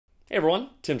Hey everyone,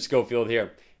 Tim Schofield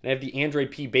here, and I have the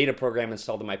Android P beta program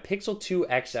installed on my Pixel 2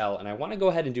 XL, and I want to go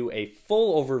ahead and do a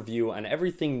full overview on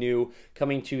everything new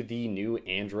coming to the new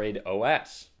Android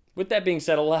OS. With that being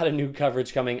said, a lot of new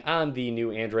coverage coming on the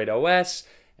new Android OS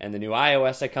and the new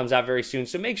iOS that comes out very soon,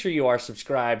 so make sure you are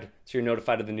subscribed so you're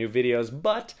notified of the new videos.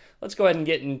 But let's go ahead and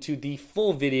get into the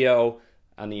full video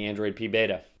on the Android P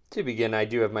beta. To begin, I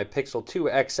do have my Pixel 2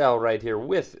 XL right here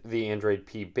with the Android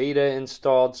P beta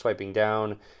installed. Swiping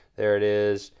down, there it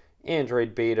is,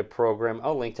 Android beta program.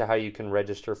 I'll link to how you can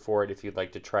register for it if you'd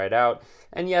like to try it out.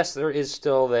 And yes, there is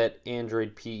still that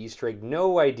Android P Easter egg.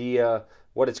 No idea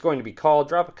what it's going to be called.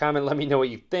 Drop a comment, let me know what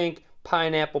you think.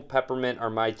 Pineapple, peppermint are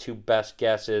my two best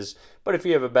guesses, but if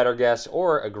you have a better guess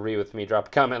or agree with me, drop a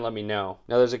comment, let me know.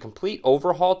 Now there's a complete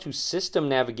overhaul to system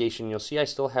navigation. You'll see I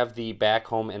still have the back,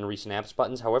 home, and recent apps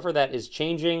buttons. However, that is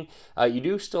changing. You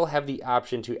do still have the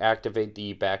option to activate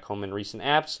the back, home, and recent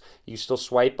apps. You still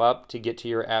swipe up to get to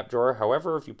your app drawer.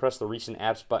 However, if you press the recent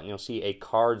apps button, you'll see a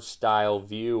card style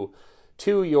view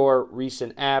to your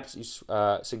recent apps.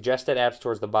 You suggested apps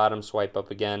towards the bottom, swipe up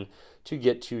again to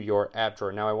get to your app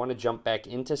drawer. Now I want to jump back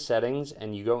into settings,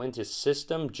 and you go into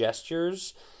system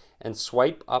gestures and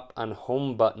swipe up on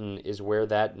home button is where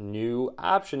that new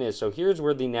option is. So here's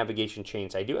where the navigation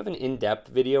changes. I do have an in-depth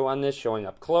video on this showing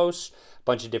up close, a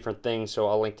bunch of different things, so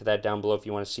I'll link to that down below if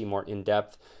you want to see more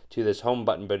in-depth to this home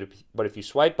button. But if you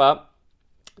swipe up,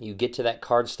 you get to that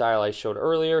card style I showed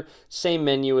earlier. Same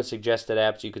menu with suggested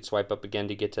apps. You could swipe up again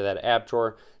to get to that app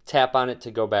drawer. Tap on it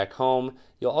to go back home.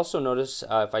 You'll also notice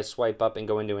if I swipe up and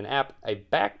go into an app, a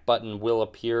back button will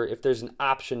appear if there's an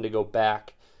option to go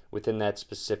back within that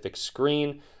specific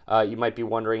screen. You might be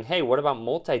wondering, hey, what about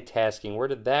multitasking? Where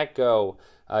did that go?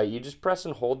 You just press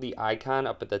and hold the icon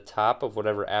up at the top of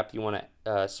whatever app you want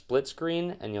to split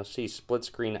screen, and you'll see split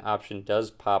screen option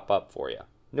does pop up for you.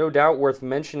 No doubt worth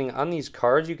mentioning, on these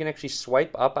cards you can actually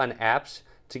swipe up on apps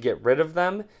to get rid of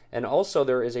them, and also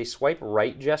there is a swipe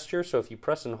right gesture. So if you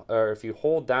press or if you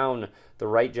hold down the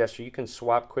right gesture, you can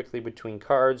swap quickly between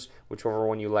cards. Whichever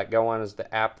one you let go on is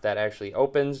the app that actually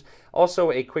opens.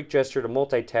 Also a quick gesture to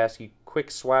multitask. You quick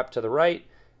swap to the right,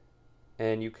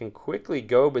 and you can quickly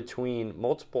go between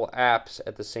multiple apps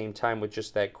at the same time with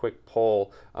just that quick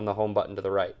pull on the home button to the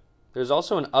right. There's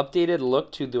also an updated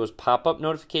look to those pop-up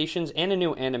notifications and a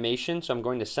new animation. So I'm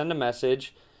going to send a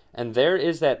message, and there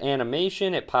is that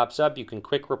animation. It pops up. You can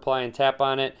quick reply and tap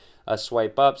on it.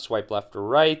 Swipe up, swipe left or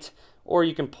right, or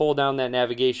you can pull down that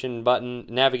navigation button,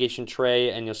 navigation tray,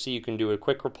 and you'll see you can do a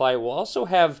quick reply. We'll also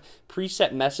have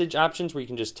preset message options where you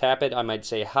can just tap it. I might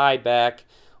say hi back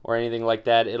or anything like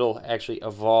that. It'll actually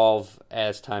evolve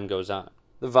as time goes on.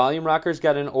 The volume rocker's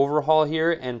got an overhaul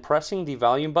here, and pressing the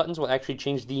volume buttons will actually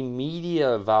change the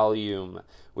media volume,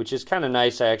 which is kind of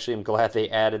nice. I actually am glad they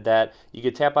added that. You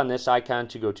could tap on this icon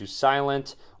to go to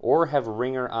silent, or have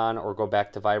ringer on, or go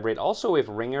back to vibrate. Also, if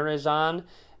ringer is on,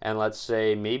 and let's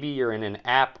say maybe you're in an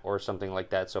app or something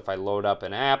like that. So if I load up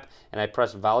an app and I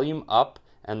press volume up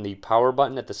and the power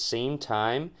button at the same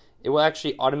time, it will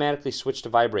actually automatically switch to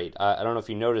vibrate. I don't know if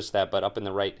you noticed that, but up in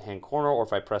the right-hand corner, or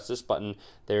if I press this button,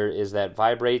 there is that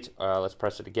vibrate. Let's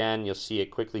press it again. You'll see it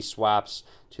quickly swaps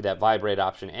to that vibrate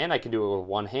option, and I can do it with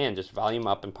one hand, just volume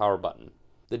up and power button.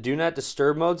 The Do Not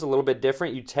Disturb mode's a little bit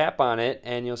different. You tap on it,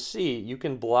 and you'll see you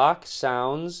can block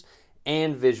sounds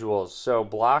and visuals. So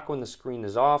block when the screen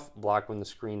is off, block when the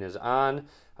screen is on.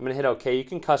 I'm going to hit OK. You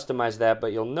can customize that,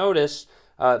 but you'll notice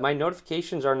my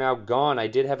notifications are now gone. I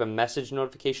did have a message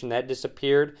notification that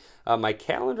disappeared. My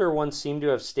calendar one seemed to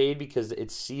have stayed because it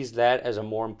sees that as a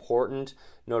more important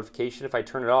notification. If I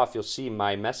turn it off, you'll see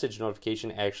my message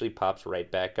notification actually pops right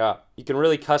back up. You can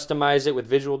really customize it with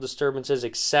visual disturbances,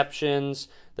 exceptions,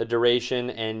 the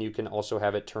duration, and you can also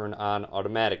have it turn on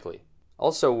automatically.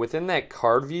 Also, within that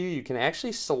card view, you can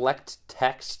actually select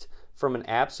text from an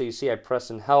app. So you see I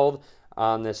press and held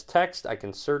on this text. I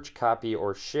can search, copy,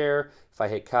 or share. If I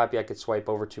hit copy, I could swipe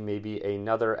over to maybe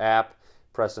another app,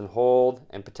 press and hold,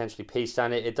 and potentially paste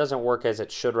on it. It doesn't work as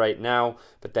it should right now,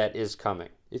 but that is coming.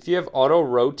 If you have auto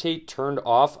rotate turned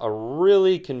off, a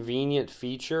really convenient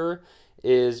feature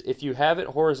is if you have it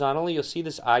horizontally, you'll see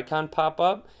this icon pop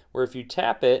up where if you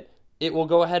tap it, it will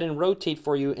go ahead and rotate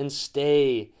for you and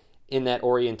stay in that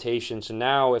orientation. So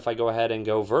now if I go ahead and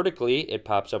go vertically, it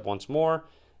pops up once more,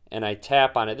 and I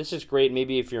tap on it. This is great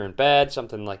maybe if you're in bed,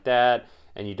 something like that,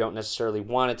 and you don't necessarily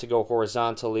want it to go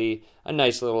horizontally. A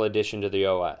nice little addition to the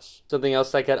OS. Something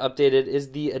else that got updated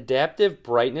is the adaptive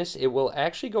brightness. It will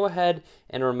actually go ahead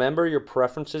and remember your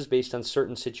preferences based on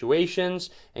certain situations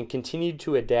and continue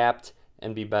to adapt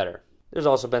and be better. There's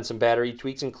also been some battery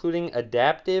tweaks, including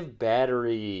adaptive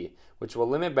battery, which will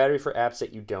limit battery for apps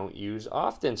that you don't use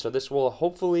often. So this will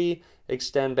hopefully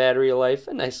extend battery life.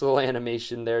 A nice little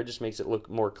animation there, just makes it look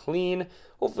more clean.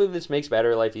 Hopefully this makes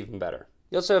battery life even better.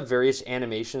 You also have various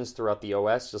animations throughout the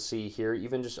OS. You'll see here,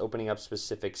 even just opening up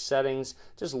specific settings,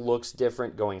 just looks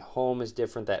different. Going home is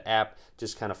different. That app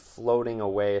just kind of floating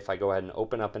away. If I go ahead and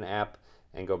open up an app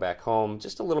and go back home,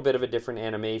 just a little bit of a different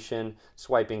animation.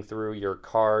 Swiping through your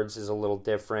cards is a little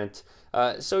different.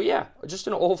 So yeah, just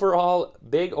an overall,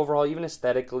 big overhaul. Even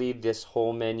aesthetically, this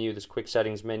whole menu, this quick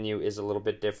settings menu is a little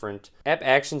bit different. App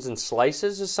actions and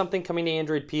slices is something coming to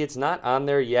Android P. It's not on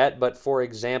there yet, but for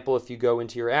example, if you go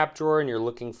into your app drawer and you're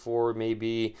looking for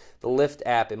maybe the Lyft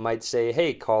app, it might say,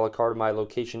 hey, call a car to my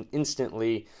location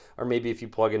instantly. Or maybe if you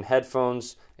plug in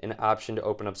headphones, an option to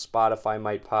open up Spotify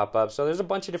might pop up. So there's a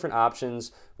bunch of different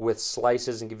options with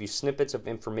slices and give you snippets of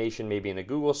information, maybe in a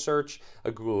Google search,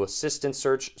 a Google Assistant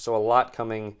search. So a lot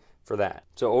coming for that.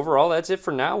 So overall, that's it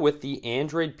for now with the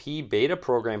Android P beta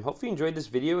program. Hopefully you enjoyed this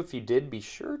video. If you did, be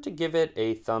sure to give it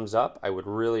a thumbs up. I would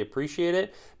really appreciate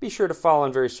it. Be sure to follow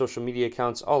on various social media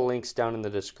accounts. All links down in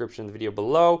the description of the video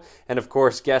below. And of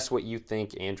course, guess what you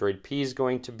think Android P is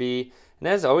going to be. And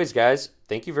as always, guys,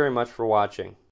 thank you very much for watching.